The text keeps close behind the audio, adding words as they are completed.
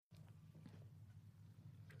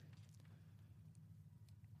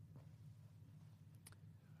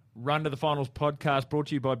Run to the Finals podcast brought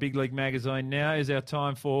to you by Big League Magazine. Now is our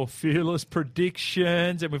time for Fearless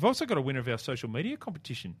Predictions. And we've also got a winner of our social media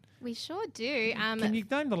competition. We sure do. Can you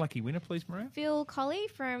name the lucky winner, please, Maria? Phil Colley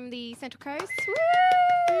from the Central Coast.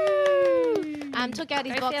 Woo! Took out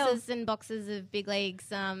his Go boxes and boxes of Big Leagues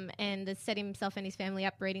and has set himself and his family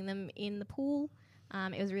up reading them in the pool.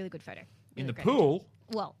 It was a really good photo. In the great. pool?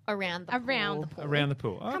 Well, Around the pool. Around the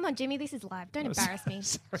pool. Oh. Come on, Jimmy, this is live. Don't embarrass me.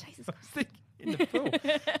 Sorry. Jesus I was Christ. thinking in the pool.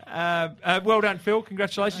 Well done, Phil.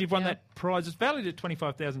 Congratulations. You've won that prize. It's valued at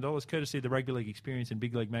 $25,000, courtesy of the Rugby League Experience and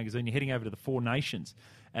Big League Magazine. You're heading over to the Four Nations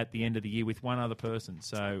at the end of the year with one other person.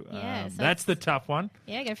 So, Yeah, so that's the tough one.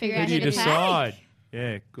 Yeah, got to figure Who out do you who to decide?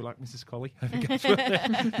 Yeah, good luck, Mrs. Colley.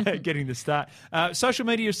 Getting the start. Social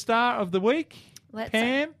media star of the week,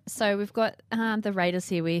 Pam. So we've got the Raiders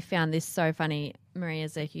here. We found this so funny.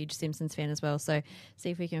 Maria's a huge Simpsons fan as well, so see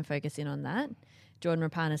if we can focus in on that. Jordan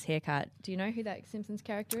Rapana's haircut. Do you know who that Simpsons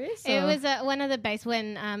character is? It was one of the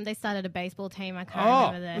when they started a baseball team. I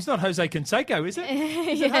can't remember it's not Jose Canseco, is it?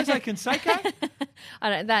 Is it Jose Canseco? I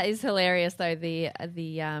don't. That is hilarious, though. But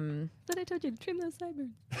I told you to trim those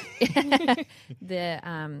sideburns.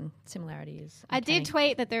 The similarity is. I did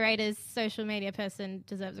tweet that the Raiders social media person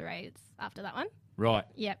deserves a raise after that one. Right.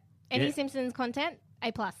 Yep. Any Simpsons content,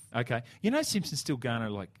 A+. Okay. You know Simpsons still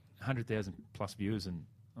garner like 100,000 plus viewers on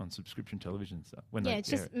subscription television and stuff. It's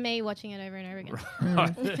just me watching it over and over again.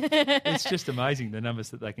 Right. It's just amazing the numbers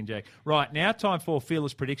that they can jag. Right, now time for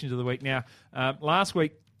Fearless Predictions of the Week. Now, last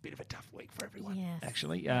week, bit of a tough week for everyone,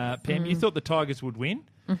 actually. Pam, you thought the Tigers would win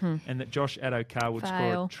and that Josh Adokar would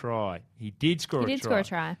score a try. He did score a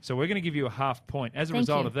try. So we're going to give you a half point. As a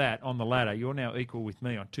result of that, on the ladder, you're now equal with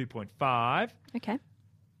me on 2.5. Okay.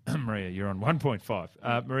 Maria, you're on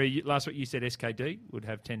 1.5. Maria, last week you said SKD would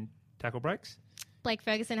have 10 tackle breaks. Blake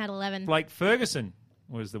Ferguson had 11. Blake Ferguson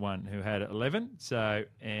was the one who had 11. So,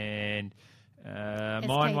 and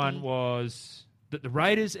mine one was that the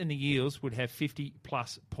Raiders and the Eels would have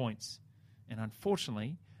 50-plus points. And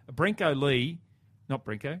unfortunately, Brinko.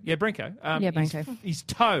 Brinko. His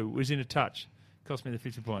toe was in a touch. Cost me the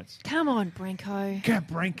 50 points. Come on, Brinko. Come,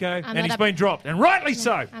 Brinko. And he's been dropped, and rightly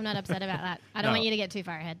so. I'm not upset about that. I don't want you to get too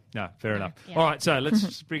far ahead. No, fair enough. Yeah. All right, so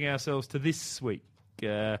let's bring ourselves to this week.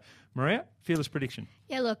 Maria, fearless prediction.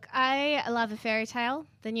 Yeah, look, I love a fairy tale.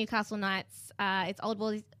 The Newcastle Knights, it's Old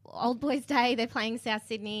Boys Day. They're playing South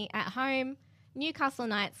Sydney at home. Newcastle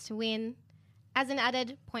Knights to win. As an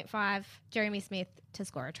added 0.5, Jeremy Smith to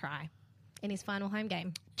score a try in his final home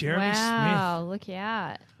game. Jeremy Smith. Wow, look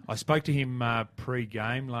out. I spoke to him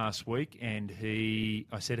pre-game last week, and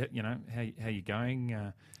I said, how you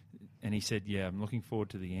going? And he said, yeah, I'm looking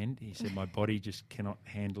forward to the end. He said, my body just cannot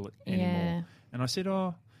handle it anymore. Yeah. And I said,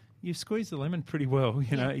 you've squeezed the lemon pretty well.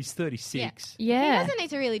 He's 36. Yeah. He doesn't need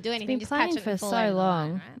to really do anything. He's been playing for so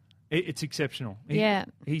long. It's exceptional.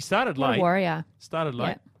 He started what late. A warrior. Started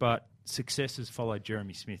late, but success has followed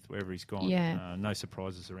Jeremy Smith wherever he's gone. Yeah. No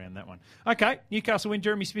surprises around that one. Okay, Newcastle win.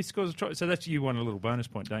 Jeremy Smith scores a try. So that's you want a little bonus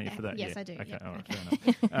point, don't you, for that? Yes, I do. Okay, Yep. all right, fair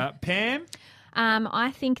enough. Pam?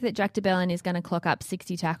 I think that Jack de Belin is going to clock up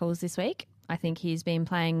 60 tackles this week. I think he's been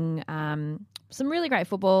playing some really great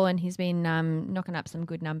football and he's been knocking up some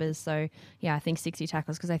good numbers. So, yeah, I think 60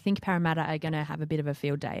 tackles because I think Parramatta are going to have a bit of a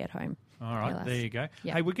field day at home. All right, there you go.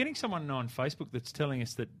 Yep. Hey, we're getting someone on Facebook that's telling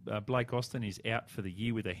us that Blake Austin is out for the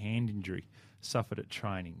year with a hand injury suffered at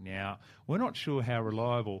training. Now, we're not sure how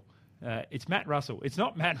reliable. It's Matt Russell. It's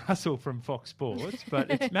not Matt Russell from Fox Sports,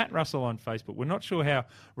 but it's Matt Russell on Facebook. We're not sure how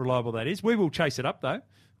reliable that is. We will chase it up, though.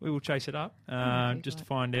 We will chase it up just to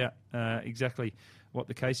find out exactly what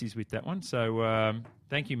the case is with that one. So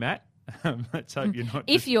thank you, Matt. Let's hope you're not.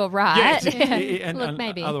 If you're right. And Look,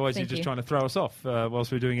 maybe. Otherwise, you're just trying to throw us off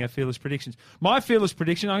whilst we're doing our fearless predictions. My fearless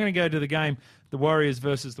prediction, I'm going to go to the game, the Warriors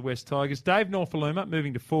versus the West Tigers. Dave Norfoluma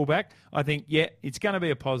moving to fullback. I think, it's going to be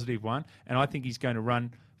a positive one, and I think he's going to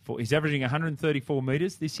run. He's averaging 134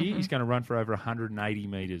 metres this year. He's going to run for over 180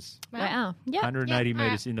 metres. Wow. Yep. 180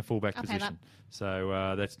 metres in the fullback I'll position.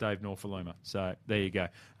 So that's Dave Norfoluma. So there you go.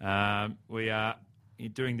 We are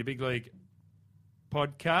doing the Big League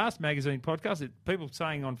magazine podcast. People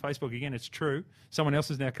saying on Facebook again, it's true. Someone else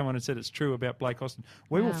has now come on and said it's true about Blake Austin.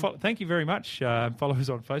 We will thank you very much, followers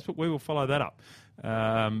on Facebook. We will follow that up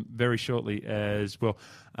very shortly as well.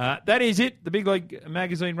 That is it. The Big League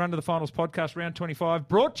Magazine Run to the Finals podcast, round 25,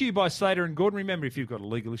 brought to you by Slater and Gordon. Remember, if you've got a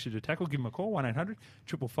legal issue to tackle, give them a call,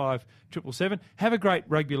 1-800-555-777. Have a great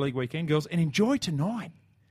rugby league weekend, girls, and enjoy tonight.